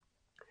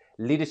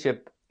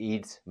Leadership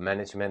eats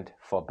management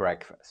for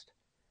breakfast.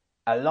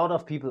 A lot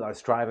of people are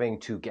striving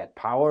to get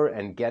power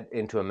and get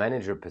into a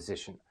manager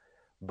position.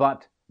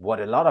 But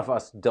what a lot of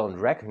us don't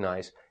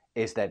recognize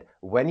is that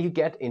when you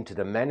get into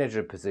the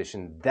manager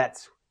position,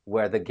 that's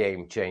where the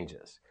game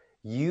changes.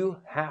 You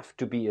have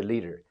to be a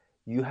leader.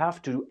 You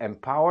have to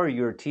empower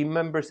your team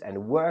members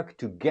and work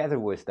together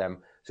with them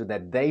so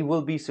that they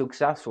will be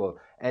successful.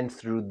 And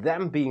through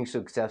them being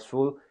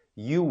successful,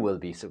 you will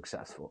be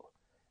successful.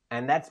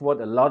 And that's what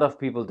a lot of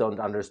people don't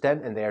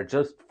understand, and they are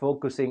just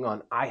focusing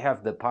on, I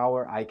have the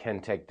power, I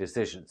can take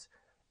decisions.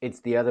 It's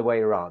the other way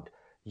around.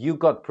 You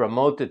got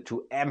promoted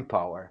to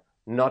empower,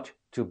 not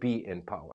to be in power.